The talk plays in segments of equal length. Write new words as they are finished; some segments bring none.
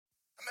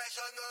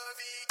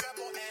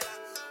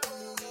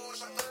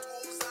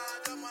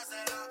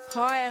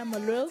Hi, I'm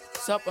Alul.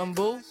 Sup, I'm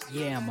Bull.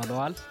 Yeah, I'm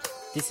Manuel.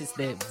 This is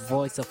the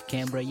voice of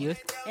Canberra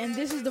youth, And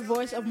this is the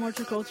voice of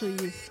multicultural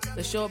youth.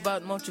 The show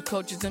about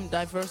multiculturalism,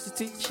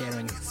 diversity,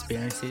 sharing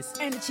experiences.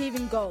 And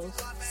achieving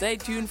goals. Stay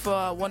tuned for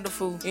our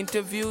wonderful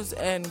interviews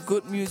and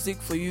good music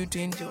for you to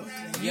enjoy.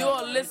 You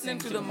are listening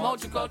to the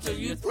Multicultural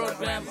Youth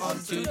Program on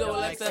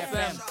 2XX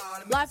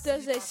FM. Live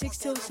Thursday, 6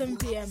 till 7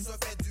 p.m.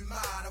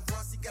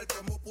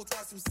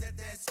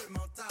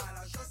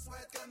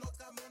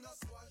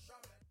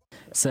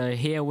 So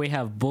here we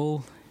have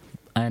Bull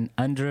and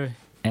Andrew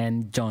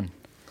and John.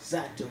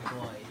 Zato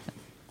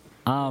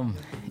boy.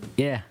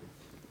 Yeah.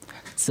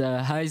 So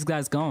how is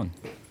guys going?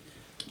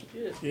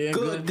 Yeah,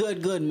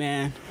 Good,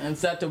 man. And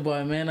Sato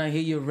Boy, man, I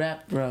hear you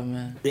rap, bro,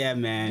 man. Yeah, Can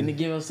you man.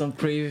 give us some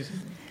pre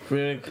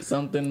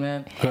something,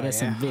 man? Hit us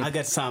some beat. I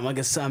got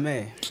some,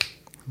 eh?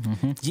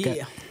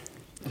 Yeah.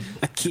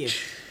 I keep.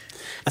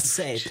 I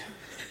said,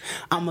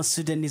 I'm a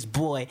Sudanese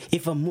boy.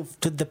 If I move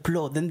to the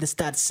floor, then they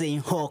start saying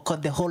ho,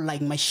 cause the whole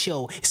like my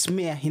show.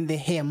 Smear in the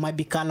hair, might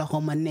be color how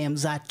my name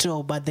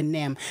Zato by the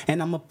name.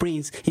 And I'm a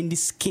prince in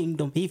this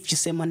kingdom. If you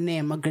say my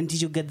name, I grant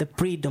you get the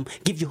freedom.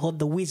 Give you all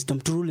the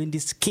wisdom to rule in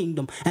this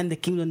kingdom. And the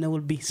kingdom will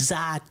be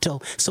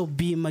Zato. So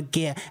be my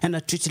girl, and I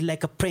treat you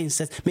like a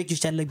princess. Make you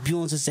shine like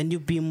Beyonce, and you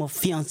be my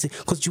fiance.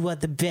 Cause you are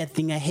the best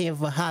thing I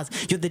ever has.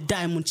 You're the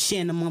diamond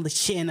chain among the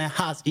chain I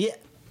has. Yeah.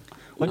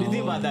 What do you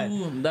think about that?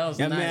 Ooh, that was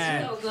Yeah, nice.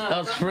 man. That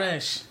was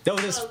fresh. That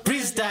was just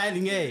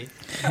freestyling, eh?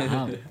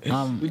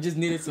 We just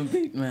needed some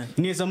beat, man.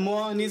 Need some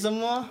more? Need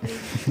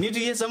to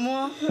get some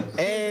more?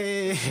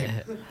 Hey.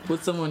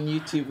 Put some on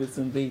YouTube with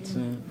some beats,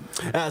 man.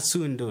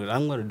 Soon, dude.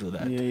 I'm gonna do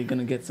that. Yeah, you're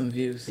gonna get some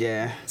views.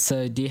 Yeah.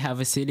 So do you have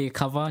a CD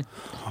cover?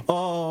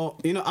 Oh,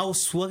 I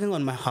was working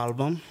on my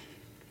album,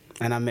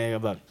 and I made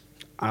about,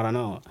 I don't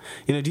know,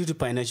 due to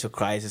financial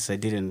crisis, I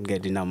didn't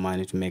get enough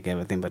money to make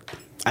everything, but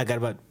I got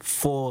about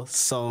 4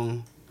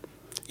 songs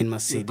in my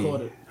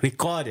CD.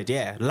 Recorded,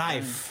 yeah,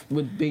 live.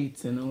 With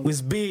beats and all.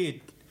 With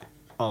beat.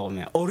 Oh,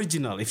 man.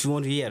 Original, if you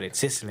want to hear it,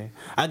 seriously.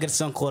 I got a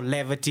song called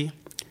Levity,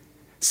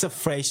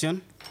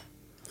 Separation,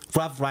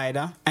 Rough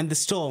Rider, and The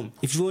Storm.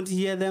 If you want to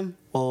hear them,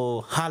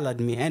 holler at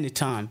me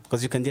anytime,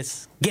 because you can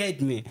just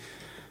get me.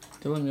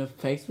 Tell them your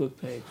Facebook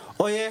page.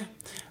 Oh, yeah?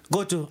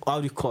 Go to, how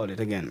do you call it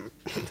again?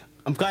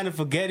 I'm kind of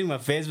forgetting my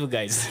Facebook,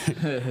 guys.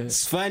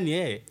 It's funny,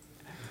 eh?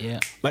 Yeah.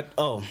 But,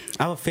 I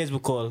have a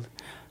Facebook called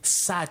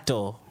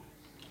Sato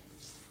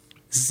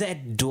Z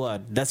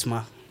Duard. That's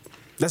my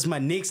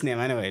next name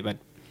anyway, but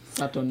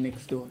Sato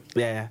next door.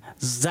 yeah,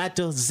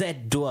 Zato Z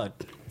Duard.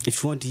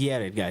 If you want to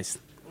hear it, guys.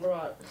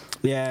 Right.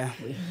 Yeah.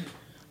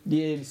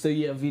 Yeah, so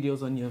you have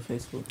videos on your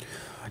Facebook.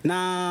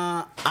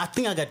 Nah, I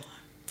think I got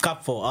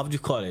couple, how do you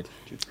call it?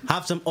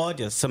 Have some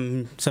audio,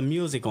 some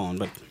music on,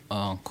 but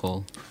Oh,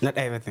 cool. not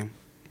everything.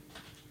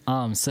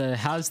 So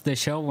how's the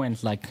show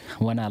went like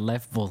when I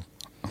left Bull?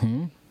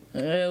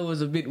 It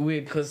was a bit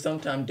weird because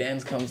sometimes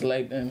dance comes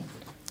late and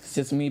it's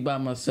just me by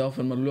myself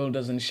and my little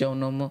doesn't show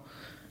no more.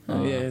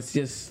 Yeah,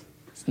 it's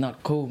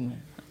not cool,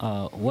 man.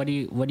 What do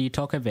you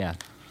talk about?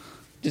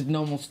 Just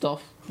normal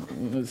stuff.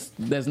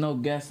 There's no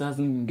guest,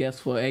 hasn't been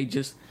guest for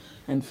ages.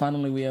 And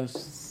finally we have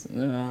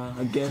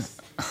a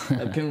guest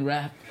that can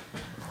rap.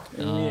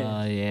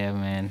 And Yeah,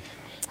 man.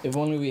 if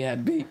only we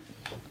had beat.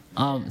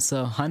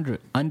 So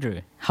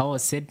Andrew, how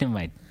was Sydney,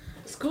 mate?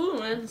 It's cool,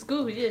 man. It's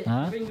cool, yeah.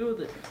 Huh? I've been good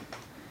with it.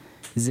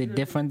 Is it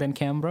different than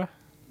Canberra?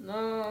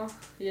 No,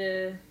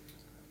 yeah.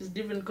 It's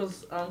different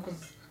because I'm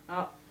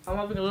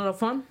having a lot of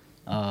fun.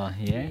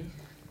 Yeah.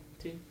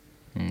 Too.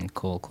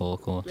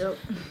 Cool. Yep.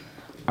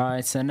 All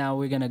right, so now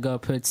we're gonna go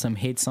put some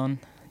hits on.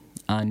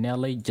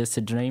 Nelly, Just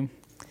a Dream.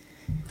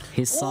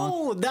 His song.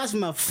 Oh, that's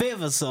my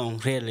favorite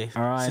song, really.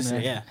 All right, Seriously,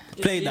 man. yeah.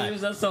 Play that.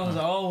 That song's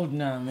old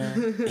now,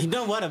 man. You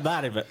know what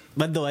about it,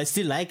 but though I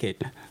still like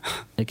it.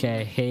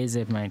 Okay, here's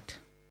it, mate.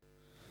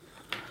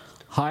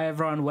 Hi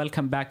everyone,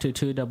 welcome back to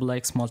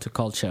 2XX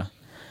Multiculture.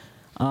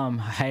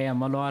 Hey, I'm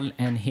Malwal,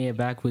 and here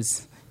back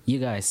with you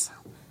guys.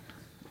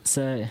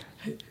 So,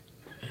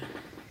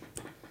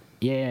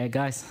 yeah,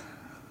 guys.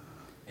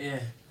 Yeah.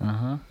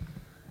 Uh-huh.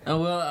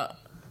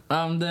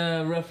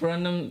 The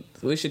referendum,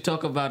 we should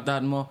talk about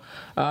that more.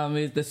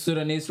 It's the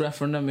Sudanese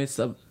referendum.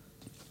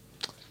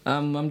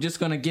 I'm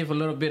just gonna give a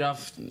little bit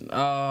of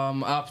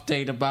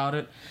update about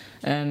it,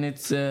 and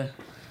it's the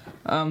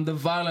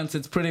violence.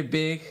 It's pretty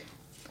big,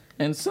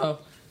 and so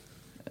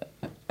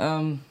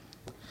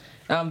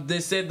they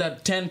said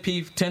that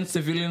 10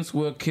 civilians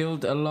were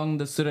killed along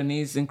the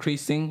Sudanese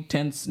increasing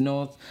 10th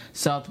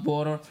north-south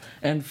border,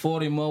 and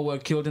 40 more were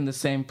killed in the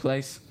same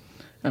place,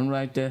 and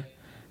right there,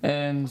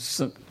 and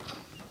so.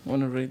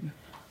 Want to read?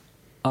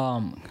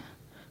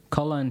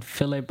 Colin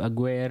Philip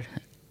Aguirre,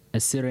 a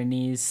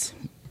Sudanese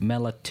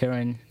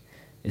military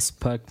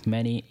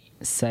spokesman,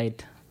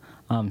 said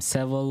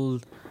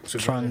several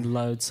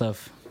truckloads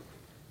of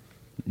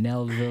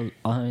Nelville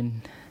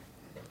on.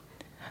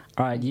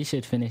 All right, you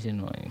should finish it.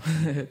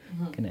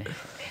 Can I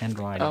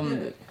handwrite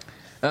it?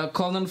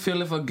 Colin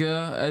Philip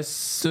Agur, a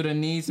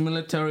Sudanese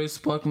military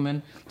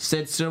spokesman,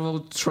 said several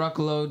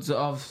truckloads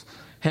of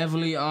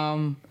heavily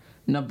armed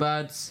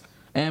Nabads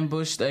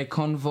ambushed a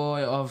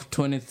convoy of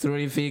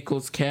 23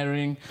 vehicles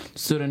carrying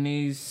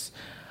Sudanese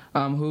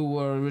who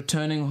were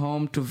returning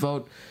home to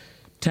vote.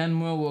 10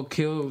 more were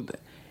killed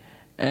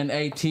and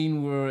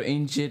 18 were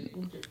injured.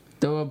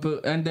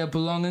 And their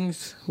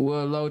belongings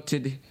were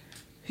looted,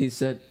 he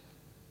said.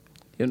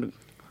 Can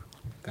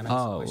I ask a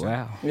Oh, question?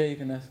 wow. Yeah, you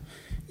can ask.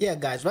 Yeah,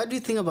 guys, what do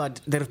you think about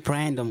the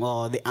referendum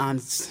or the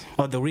answer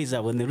or the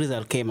result? When the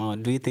result came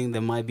out, do you think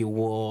there might be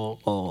war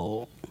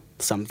or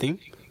something?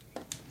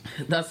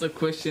 That's the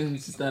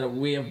questions that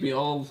we've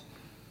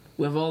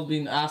all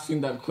been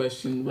asking that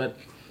question, but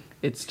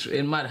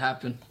it might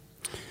happen.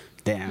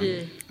 Damn.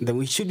 Yeah. Then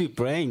we should be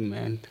praying,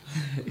 man.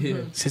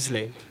 Yeah.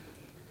 Seriously.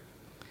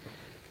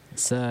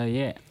 So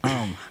yeah,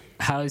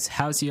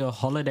 how's your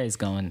holidays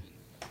going?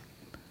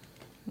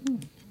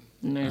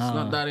 No, it's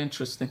not that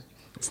interesting.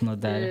 It's not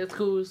Yeah, that. it's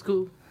cool. It's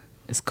cool.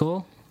 It's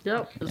cool.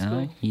 Yep, it's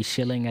cool. You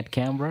chilling at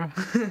Canberra?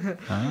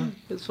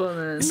 It's fun,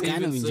 man. It's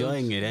kind of Even so.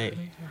 enjoying it, eh?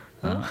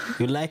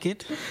 You like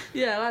it?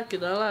 Yeah, I like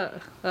it.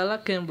 I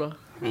like Canberra.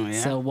 Oh,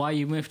 yeah. So why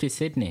you moved to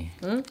Sydney?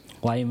 Huh?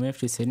 Why you moved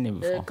to Sydney Yeah,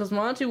 before? because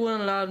my auntie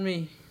wouldn't allow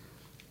me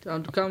to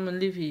come and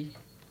live here.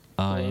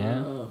 Oh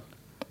yeah.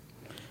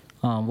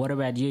 What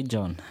about you,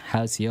 John?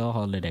 How's your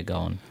holiday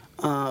going?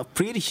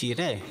 Pretty shit,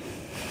 eh?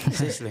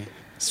 Seriously.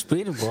 It's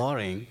pretty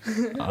boring.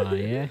 Oh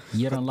yeah.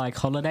 You don't like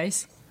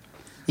holidays?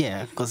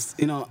 Yeah, because,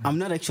 I'm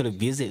not actually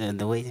busy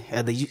the way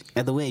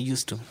I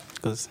used to.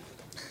 Because,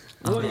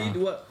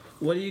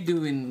 What do you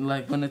do in,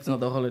 like, when it's not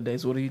the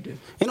holidays? What do you do?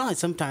 I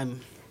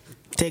sometimes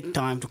take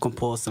time to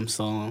compose some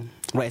song,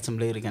 write some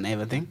lyric and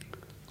everything.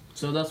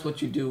 So that's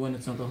what you do when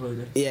it's not the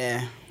holidays.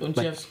 Yeah. Don't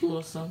but- you have school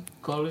or something?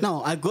 College?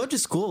 No, I go to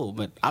school,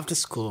 but after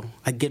school,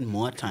 I get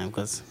more time.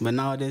 But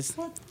nowadays,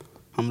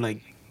 I'm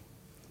like,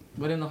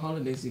 But in the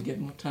holidays, you get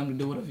more time to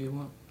do whatever you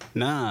want.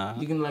 nah,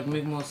 You can, like,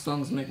 make more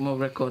songs, make more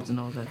records and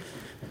all that.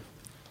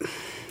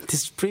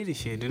 this is pretty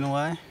shit. You know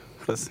why?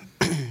 Because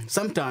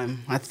sometimes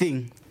I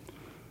think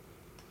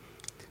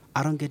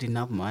I don't get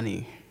enough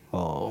money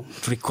or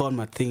to record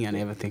my thing and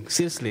everything.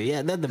 Seriously,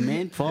 yeah, that's the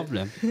main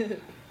problem.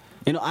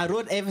 I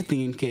wrote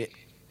everything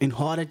in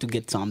order to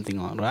get something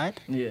on, right?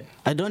 Yeah.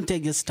 I don't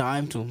take this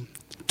time to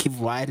keep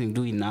writing,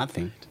 doing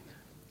nothing.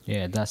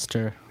 Yeah, that's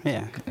true.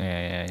 Yeah.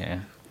 Yeah.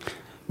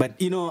 But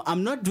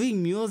I'm not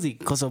doing music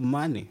because of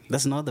money.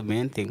 That's not the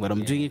main thing. But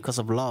I'm doing it because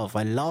of love.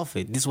 I love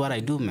it. This is what I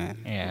do, man.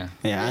 Yeah.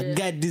 Yeah, I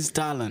got this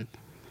talent.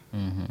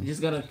 You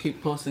just gotta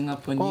keep posting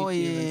up on Oh,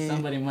 YouTube and yeah.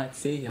 somebody might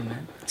see you,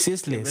 man.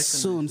 Seriously,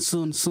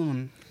 recognize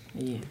soon.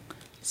 Yeah.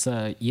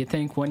 So you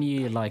think when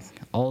you like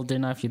old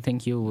enough, you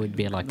think you would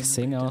be like a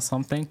singer or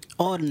something?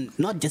 Or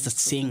not just a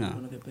singer,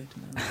 Wanna get back to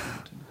my-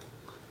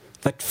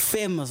 but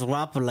famous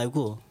rapper like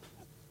who?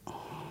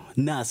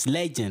 Nas,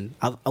 legend.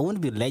 I want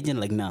to be a legend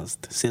like Nas.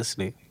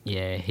 Seriously.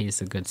 Yeah, he's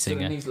a good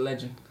singer. Sudanese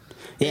legend.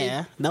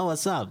 Yeah, that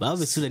was up. I'll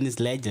be Sudanese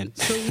legend.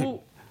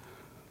 So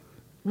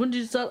when did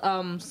you start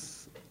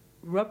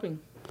rapping?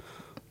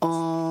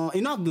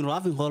 I've been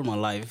rapping all my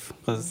life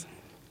because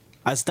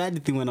I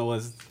started when I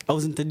was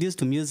introduced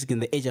to music in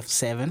the age of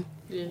 7.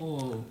 Yeah.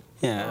 Whoa.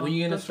 Yeah. Were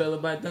you in Australia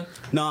back then?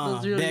 No,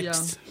 was really young.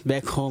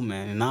 back home,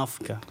 man, in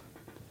Africa.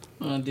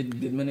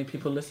 Did many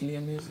people listen to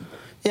your music?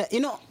 Yeah,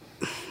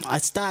 I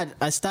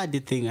started the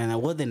thing and I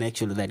wasn't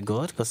actually that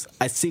good because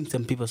I sing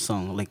some people's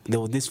song. Like there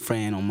was this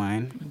friend of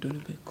mine, I'm doing a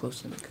bit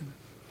closer to the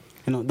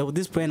camera. there was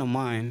this friend of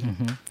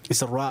mine.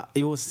 It's a rap.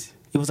 He was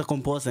a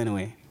composer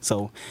anyway.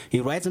 So he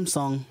writes some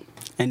song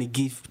and he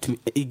give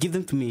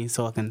them to me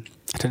so I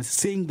can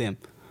sing them.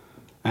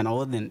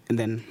 And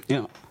then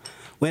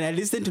when I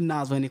listened to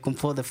Nas when he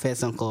composed the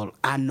first song called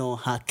I Know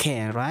I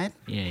Can, right?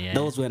 Yeah.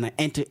 That was when I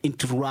entered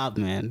into rap,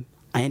 man.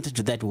 I entered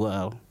to that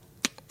world.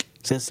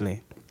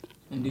 Seriously.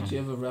 And did you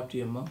ever rap to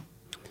your mom?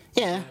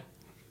 Yeah.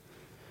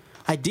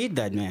 I did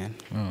that, man.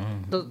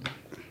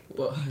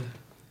 What,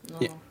 No.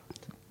 Yeah.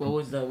 what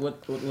was that?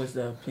 What was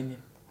the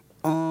opinion?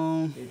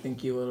 Um, Do you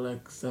think you were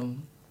like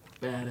some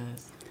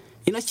badass?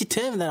 she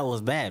told me that I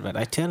was bad, but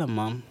I tell her,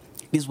 Mom,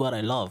 this is what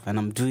I love, and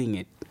I'm doing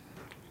it.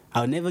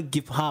 I'll never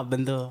give up,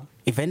 and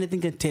if anything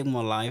can take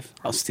my life,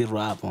 I'll still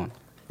rap on.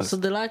 So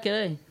they like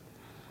it,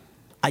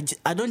 eh?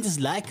 I don't just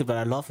like it, but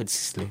I love it,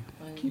 seriously.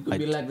 You could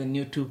be like the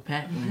new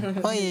Tupac,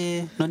 man. Oh,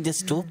 yeah, not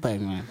just Tupac,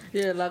 man.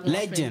 Yeah, like my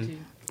Legend.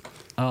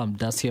 friend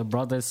Does your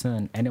brothers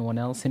and anyone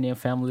else in your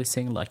family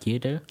sing like you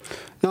do?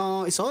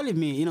 No, it's only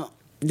me,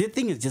 The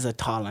thing is just a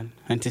talent,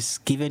 and it's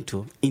given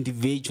to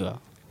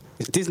individual.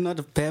 This is not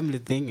a family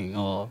thing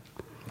or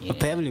a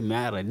family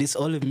matter. This is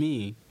only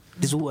me.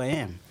 This is who I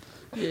am.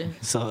 too. Yeah.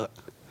 So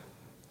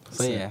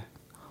yeah.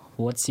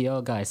 What's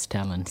your guys'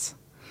 talents?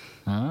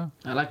 Huh?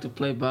 I like to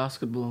play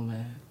basketball,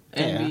 man.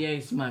 Yeah. NBA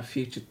is my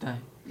future thing.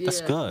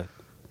 That's Yeah. good.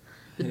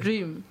 The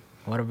dream.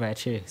 What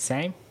about you?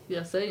 Same?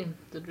 Yeah, same.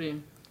 The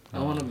dream. I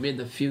want to be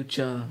the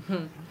future.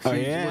 Oh,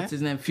 yeah? What's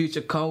his name?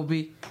 Future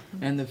Kobe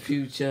and the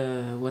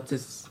future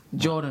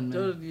Jordan. Man.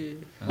 Jordan,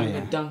 yeah.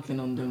 I'll be dunking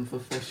on them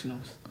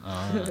professionals.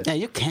 Yeah,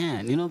 you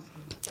can. You know,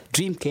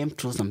 dream came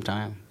true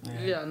sometime.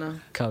 Yeah, no.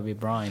 Kobe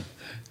Bryant.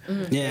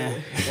 Yeah.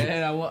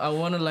 And I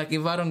want to, like,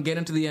 if I don't get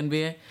into the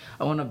NBA,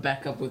 I want to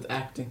back up with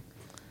acting.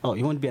 Oh,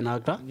 you want to be an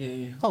actor?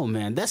 Yeah. Oh,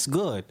 man, that's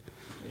good.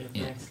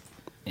 Yeah. Thanks.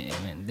 Yeah,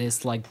 man.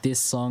 There's like this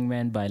song,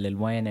 man, by Lil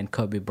Wayne and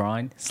Kobe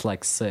Bryant. It's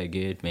like so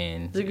good,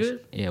 man. Is it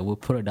good? Yeah, we'll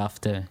put it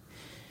after.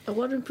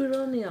 Why didn't you put it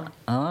on here?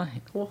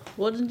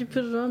 Why didn't you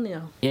put it on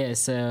here? Yeah,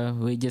 so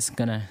we're just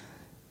gonna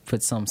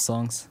put some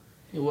songs.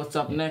 What's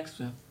up next,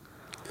 man?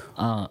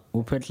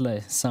 We'll put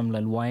like, some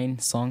Lil Wayne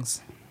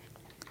songs.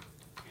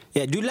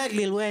 Yeah, do you like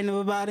Lil Wayne,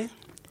 everybody?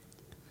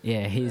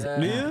 Yeah, he's.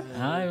 Do you?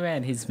 Oh,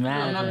 man, he's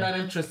mad. I'm man. not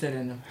interested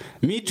in them.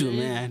 Me too,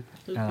 man.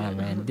 Oh,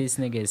 man, this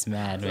nigga is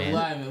mad, So man.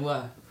 why, man?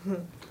 Why?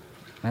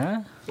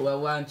 Huh?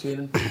 Why aren't you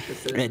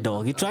interested? Hey,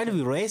 dog, you trying to be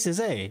racist,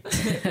 eh?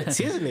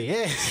 Seriously,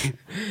 yeah.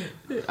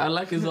 I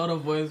like his auto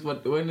voice,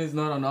 but when he's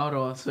not on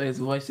auto, I swear his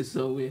voice is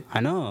so weird.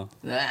 I know.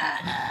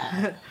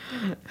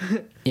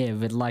 Yeah,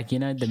 but like, you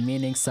know, the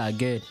meanings are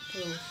good.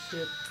 Oh,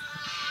 shit.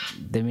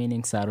 The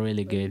meanings are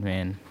really good,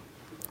 man.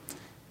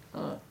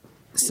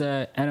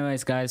 So,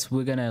 anyways, guys,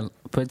 we're gonna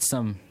put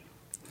some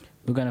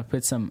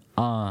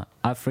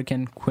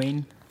African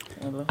Queen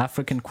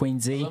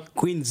Z.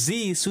 Queen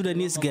Z,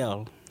 Sudanese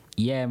girl.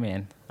 Yeah,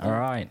 man. All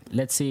right,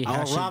 let's see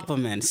how Our rapper,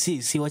 man.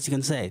 See what you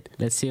can say.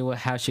 let's see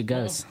how she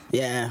goes.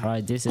 Yeah. All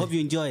right, this is. Hope you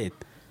enjoy it.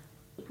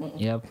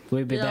 Yep,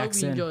 we'll be Yeah, I back hope you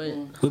soon. enjoy it.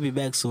 We'll be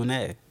back soon,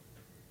 eh?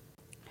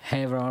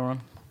 Hey,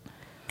 everyone.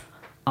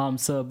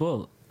 So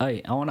Bull,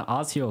 hey, I want to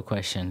ask you a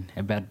question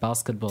about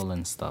basketball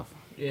and stuff.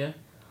 Yeah.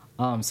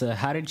 So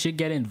how did you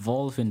get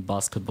involved in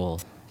basketball?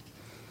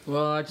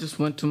 Well, I just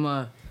went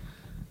to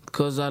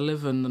because I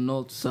live in the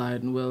north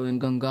side, well, in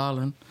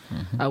Gungahlin.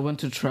 I went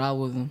to try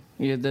with them.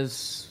 Yeah,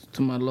 there's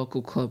to my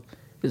local club.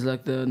 It's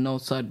like the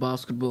north side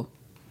basketball.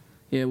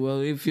 Yeah, well,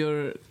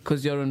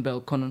 because you're in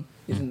Belconnen,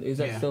 is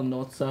that Yeah. still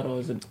north side or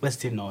is it? Let's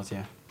still know,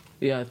 yeah.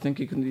 Yeah, I think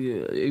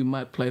you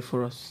might play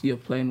for us. You're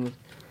playing with.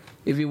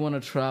 If you want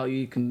to trial,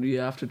 you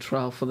have to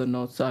trial for the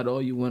north side,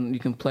 or you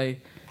can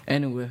play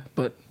anywhere.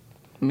 But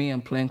me,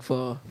 I'm playing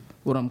for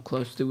what I'm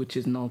close to, which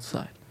is north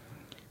side.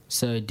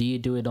 So do you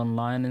do it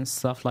online and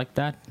stuff like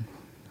that?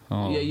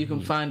 Oh, Yeah, you can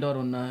find out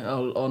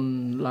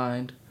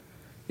online.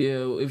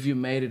 Yeah, if you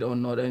made it or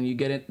not, and you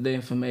get the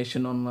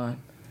information online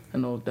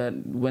and all that.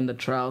 When the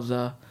trials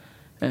are,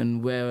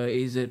 and where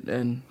is it,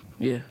 and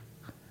yeah,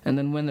 and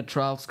then when the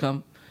trials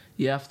come,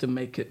 you have to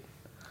make it.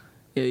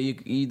 Yeah,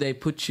 they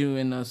put you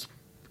in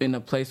a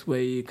place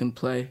where you can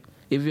play.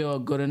 If you're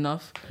good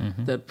enough,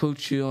 that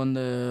puts you on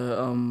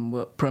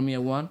the Premier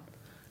 1,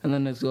 and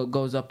then it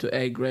goes up to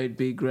A grade,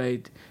 B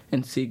grade,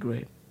 and C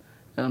grade.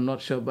 And I'm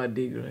not sure about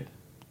D grade.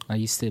 Are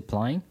you still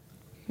playing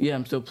Yeah,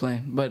 I'm still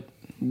playing, but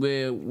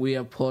we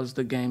have paused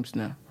the games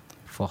now.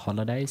 for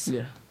holidays?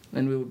 Yeah,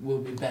 and we'll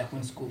be back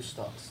when school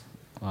starts.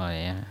 Oh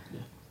yeah.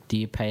 Do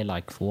you pay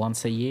like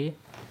once a year?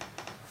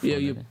 Yeah,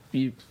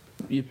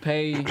 you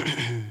pay.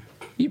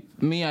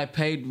 I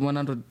paid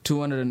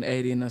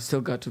 280, and I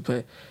still got to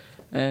pay.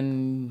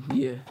 And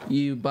yeah,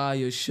 you buy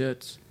your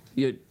shirts,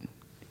 your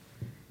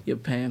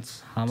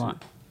pants. How much?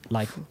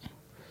 Like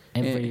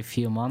every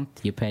few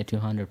months you pay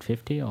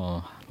 250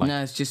 or like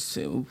No, it's just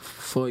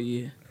for a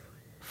year.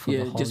 for the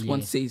Yeah, whole just one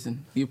year?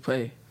 season. You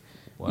pay.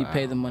 You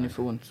pay the Wow, money man.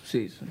 for one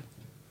season.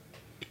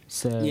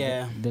 So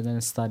Yeah. they're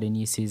gonna start a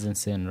new season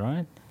soon,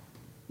 right?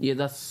 Yeah,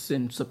 that's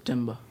in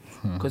September.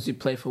 Because you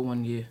play for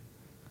 1 year.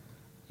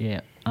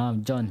 Yeah.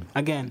 John.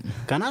 Again,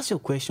 can I ask you a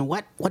question?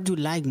 What do you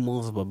like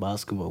most about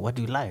basketball? What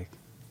do you like?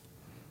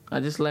 I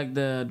just like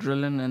the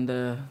drilling and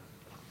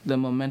the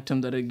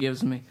momentum that it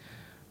gives me.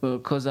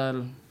 Because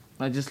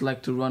I just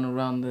like to run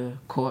around the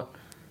court,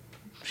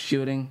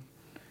 shooting,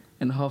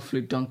 and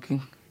hopefully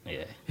dunking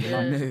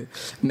Yeah.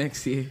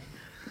 next year.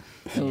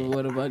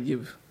 What about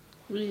you?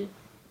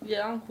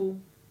 Yeah, I'm cool.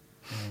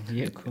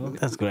 Yeah, cool.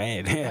 That's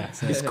great. Yeah,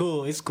 it's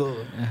cool. It's cool.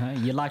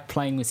 You like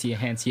playing with your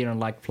hands. You don't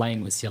like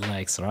playing with your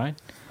legs, right?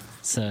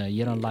 So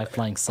you don't like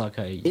playing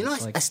soccer. You know,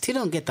 just like, I still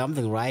don't get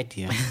something right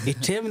here. You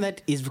tell me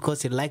that is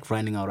because you like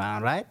running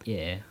around, right?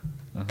 yeah.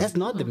 That's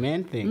not the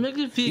main thing. Make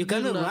it feel You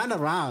cannot good, run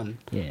around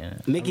Yeah.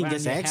 making Around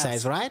just your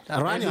exercise, house. right?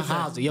 Around your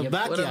house, your Yep.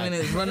 What I mean backyard.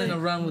 is running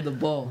around with the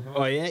ball.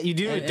 Oh yeah, you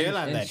didn't tell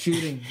her and that.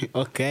 shooting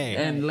Okay.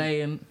 and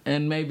laying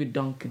and maybe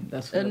dunking.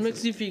 That's what And I makes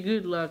said. you feel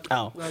good, like.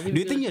 Oh, like do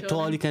you think you're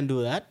tall? You can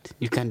do that?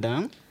 You can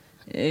dunk?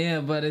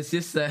 Yeah, but it's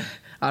just that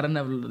I don't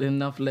have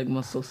enough leg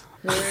muscles.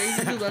 Yeah,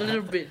 you can do a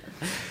little bit.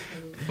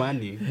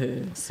 Funny.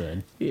 So,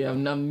 Yeah,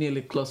 I'm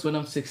nearly close. When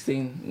I'm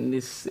 16,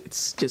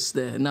 it's just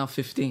there. Now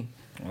 15.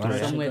 why don't you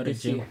Somewhere go to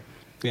this gym? year.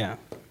 Yeah.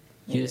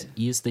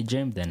 Use the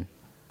gym then.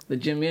 The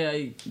gym, yeah,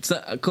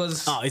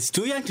 because Oh, it's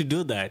too young to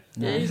do that.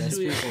 Yeah, No, it's that's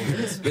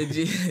weird. the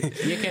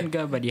gym, You can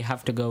go, but you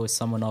have to go with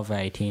someone over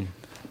 18.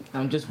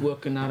 I'm just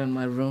working out in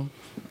my room,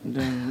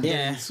 Yeah.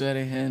 getting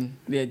sweaty, and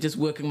yeah, just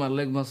working my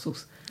leg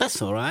muscles.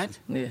 That's all right.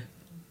 Yeah,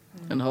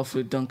 and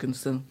hopefully dunking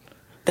soon.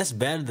 That's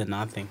better than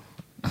nothing.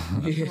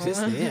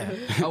 Seriously, yeah.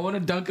 I want to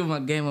dunk in my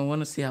game. I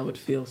want to see how it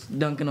feels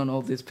dunking on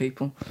all these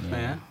people.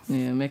 Yeah.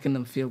 Yeah, making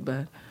them feel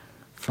bad.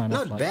 Front of,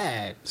 Not like,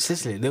 bad.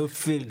 Seriously, they would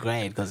feel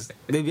great because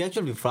they'd be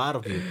actually proud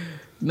of you.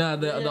 Nah,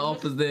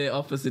 the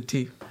opposite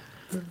team.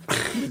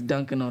 Just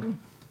dunking on them,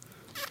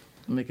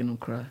 making them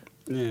cry.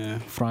 Yeah.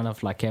 front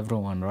of like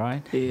everyone,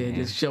 right? Yeah,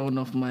 just showing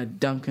off my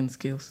dunking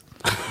skills.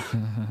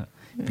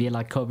 Be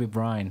like Kobe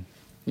Bryant.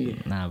 Yeah.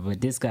 Nah,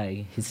 but this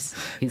guy,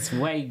 he's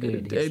way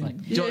good. He's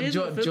like,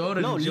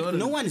 Jordan. No, Jordan.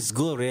 no one is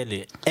good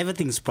really.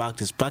 Everything is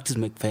practice. Practice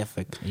make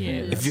perfect. yeah.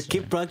 If you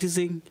keep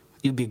practicing,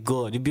 you'll be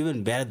good. You'll be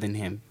even better than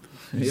him.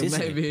 Yeah, Seriously.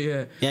 maybe,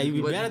 yeah. Yeah, you'll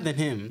be But better than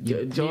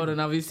him. Jordan,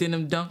 have you seen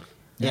him dunk?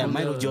 Yeah, From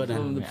Michael the- Jordan.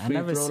 From the I free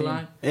never throw seen-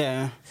 line.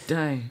 Yeah.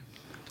 Dang.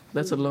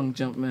 That's a long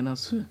jump, man, I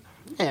swear.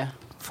 Yeah.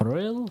 For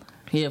real?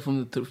 Yeah,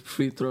 from the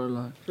free throw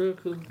line. Very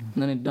cool. And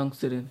then he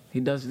dunks it in. He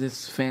does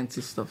this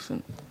fancy stuff.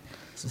 And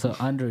So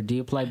Andrew, do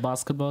you play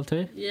basketball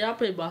too? Yeah, I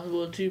play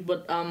basketball too,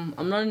 but I'm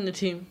not in the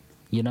team.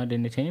 You're not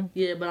in the team?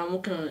 Yeah, but I'm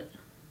working on it.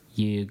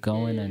 You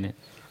going Yeah. on it?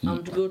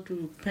 To go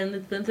to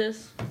Penn.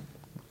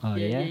 Oh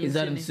Yeah, yeah? yeah. is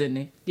that in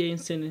Sydney? Yeah, in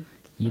Sydney.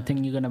 You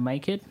think you're gonna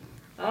make it?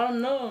 I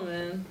don't know,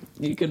 man.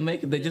 You can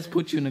make it. They just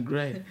put you in a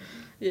grade.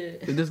 Yeah.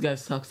 If this guy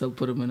sucks, they'll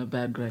put him in a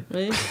bad grade.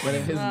 Me? But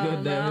if it's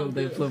good, I'm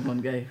they good. flip on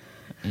gay.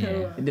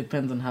 Yeah. It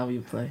depends on how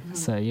you play.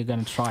 So you're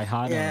gonna try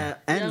harder. Yeah, Yeah,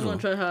 I'm Andrew.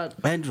 gonna try hard.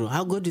 Andrew,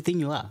 how good do you think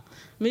you are?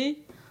 Me?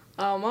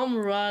 I'm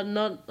right,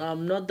 not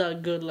that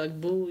good like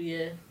Boo,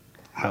 yeah.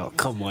 Oh,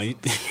 come on.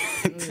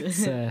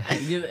 So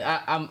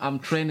I'm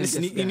training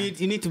Listen, this you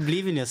guy. need to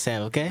believe in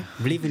yourself, okay?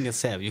 Believe in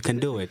yourself. You can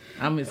do it.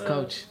 I'm his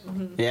coach.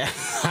 Yeah.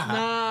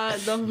 Nah,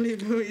 don't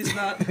believe Boo, he's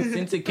not.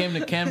 Since he came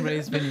to Canberra,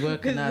 he's been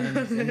working out,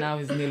 and now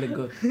he's nearly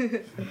good.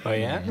 Oh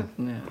yeah.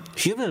 Yeah.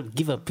 You will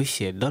give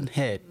appreciate, don't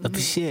hate.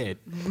 Appreciate.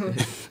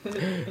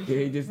 Yeah,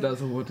 he just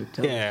doesn't want to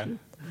tell. Yeah.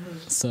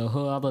 so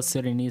who other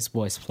Sudanese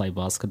boys play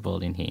basketball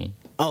in here?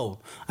 Oh,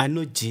 I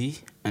know G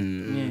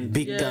and Yeah,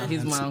 Big yeah, Gun.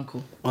 He's my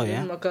uncle. Oh He's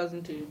yeah. my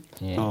cousin too.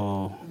 Yeah.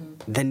 Oh,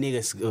 that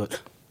nigga's good.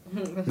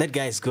 That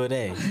guy's good,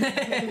 eh?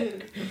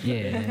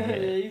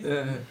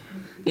 Yeah.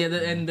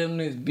 And then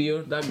there's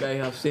Beer. That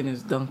guy I've seen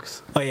his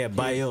dunks. Oh yeah,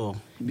 Bio.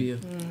 Beer.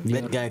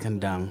 That guy can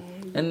dunk.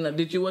 And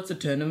did you watch the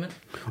tournament?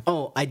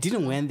 Oh, I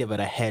didn't win there, but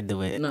I heard the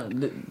way. No,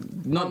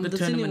 not the the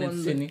Sydney tournament in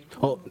one, Sydney.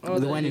 Oh,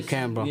 the one in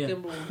Canberra. Yeah.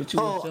 Campbell. Did you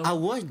watch Oh, that I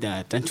one? watched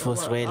that, and it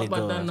was How really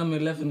about that good. number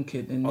 11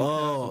 kid? In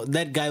Oh,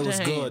 that guy was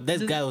Dang. good.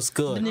 That guy was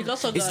good. the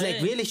Newcastle It's guy, like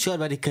eh? really short,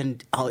 but he can.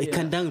 Oh, he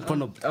can dunk in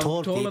front of I'm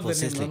tall taller people. than him.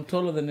 Seriously. I'm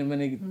taller than him,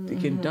 and he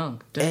can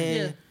dunk. Damn. Eh,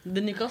 Yeah,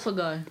 the Newcastle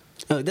guy.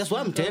 oh, that's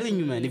what I'm telling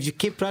you, man. If you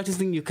keep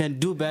practicing, you can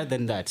do better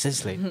than that.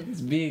 Seriously.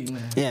 It's big,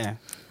 man. Yeah.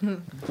 A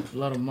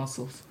lot of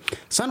muscles.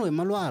 Sunway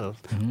Malwal,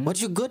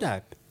 what you good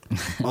at?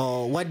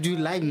 Or what do you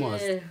like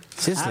most? Yeah. I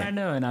Seriously. don't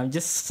know, and I'm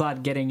just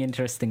start getting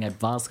interesting at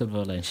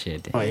basketball and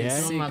shit. Oh yeah.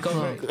 Oh my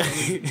God.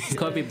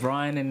 Kobe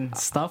Bryant and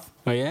stuff,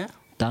 Oh yeah.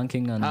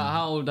 dunking on.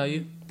 How old are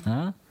you?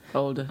 Huh? How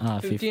old?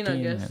 15,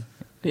 I guess. man.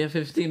 Yeah,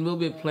 15. We'll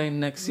be playing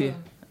next year.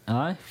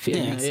 Huh? Next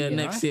year,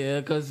 next right?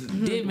 year. Because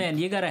Dude, man,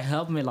 you gotta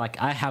help me.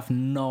 Like, I have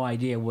no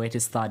idea where to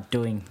start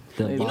doing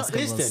the You You know,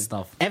 basketball listen.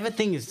 stuff.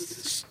 Everything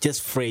is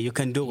just free. You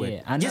can do it.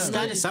 Yeah, I Just know.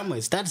 start it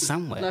somewhere. Start it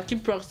somewhere. Like,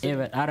 keep practicing. Yeah,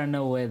 but I don't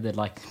know where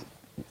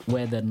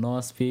the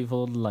Norse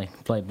people like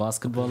play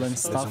basketball and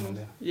stuff.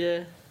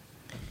 Yeah.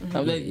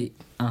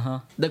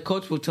 the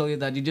coach will tell you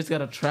that you just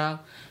gotta try, and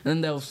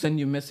then they'll send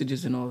you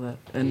messages and all that,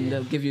 and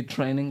they'll give you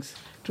trainings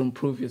to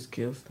improve your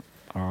skills.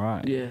 All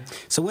right. Yeah.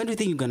 So when do you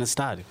think you're gonna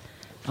start it?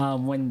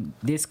 When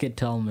this kid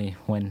told me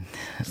when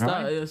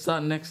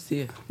Start next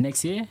year.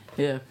 next year,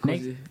 Yeah.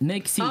 'cause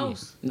next year,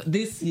 House.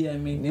 this year, I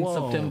mean, in Whoa.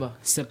 September.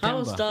 September. I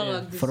will start Yeah.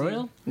 like this. For year.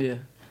 real? Yeah.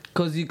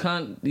 Because you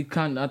can't.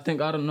 I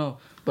don't know.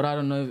 But I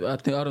don't know.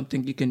 I don't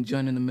think you can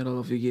join in the middle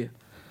of the year.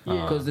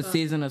 Yeah. Because the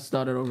season has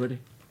started already.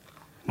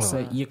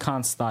 So you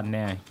can't start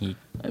now.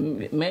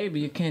 Maybe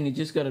you can. You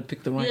just gotta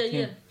pick the right Yeah, team.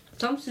 yeah.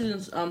 Some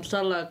seasons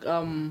start like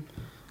I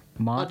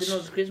March, don't know,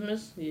 it's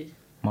Christmas. Yeah.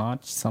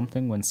 March,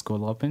 something when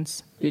school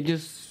opens. You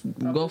just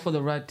go for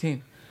the right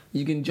team.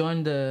 You can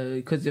join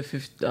because you're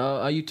 15.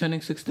 Are you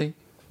turning 16?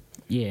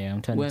 Yeah,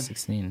 I'm turning When?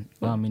 16.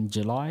 In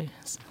July,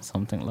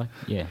 something like.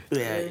 Yeah.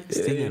 Yeah,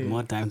 still got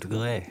more time to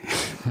go. Eh?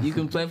 You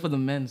can play for the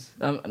men's.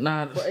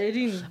 Not For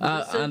 18.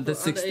 under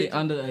 16,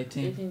 under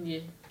 18. 18, yeah.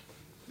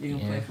 You can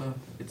Yeah. play for.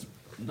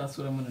 That's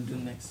what I'm gonna do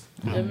next.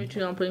 Yeah, me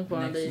too. I'm playing for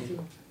Next under year. 18.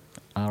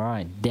 All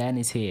right, Dan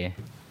is here.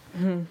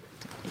 Join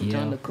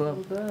Yeah. the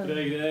club.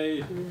 G'day,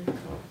 g'day.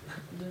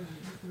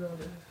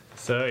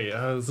 So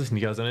yeah, I was listening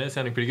to you guys on air,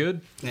 sounding pretty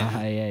good. Yeah,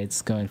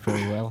 it's going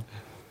very well.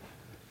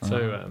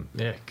 So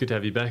yeah, good to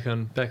have you back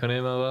on air,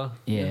 Marwell.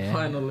 Yeah.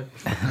 Finally.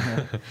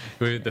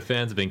 The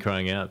fans have been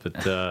crying out,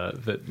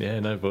 but yeah,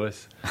 no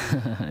voice.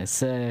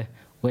 So,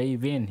 where you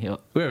been?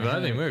 Where have I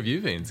been? Where have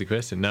you been? It's the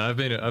question. No, I've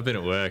been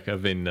at work.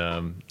 I've been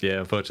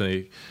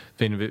unfortunately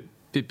been a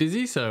bit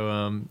busy.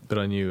 So but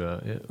I knew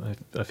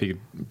I figured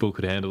Bull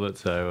could handle it.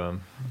 So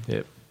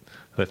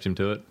left him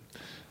to it.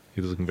 He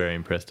was looking very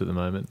impressed at the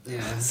moment.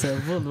 Yeah. So,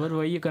 Bull, what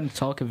were you going to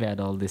talk about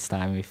all this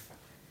time?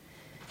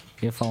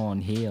 if I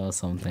won't hear or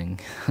something.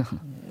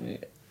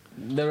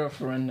 The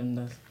referendum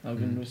that I've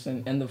been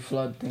recent and the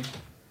flood thing.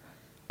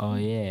 Oh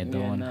yeah, the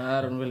Yeah, one no,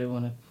 I don't really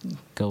want to.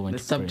 go The into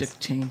subject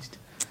changed.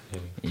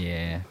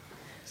 Yeah.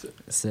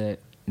 So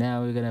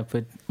now we're gonna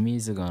put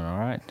music on, all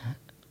right?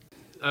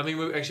 I mean,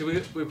 we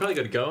probably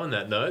got to go on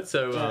that note.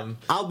 So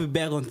I'll be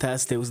back on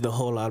Thursday with the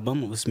whole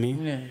album with me.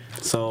 Yeah.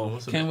 So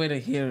awesome. Can't wait to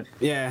hear it.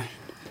 yeah.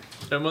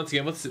 And once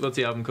again, what's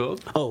the album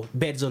called? Oh,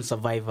 Beds on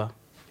Survivor.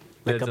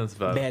 Beds on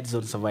Survivor. Beds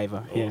on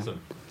Survivor. Yeah.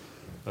 Awesome.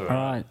 All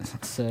right.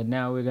 So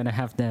now we're gonna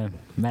have the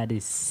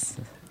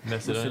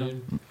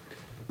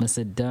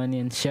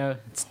Macedonian show.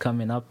 It's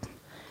coming up,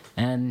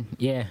 and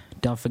yeah,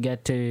 don't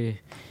forget to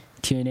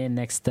tune in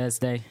next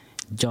Thursday.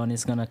 John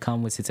is gonna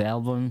come with his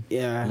album.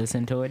 Yeah.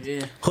 Listen to it.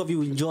 Yeah. Hope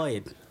you enjoy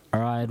it.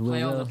 All right. We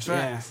Play all will. the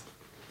tracks.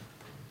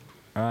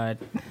 All right.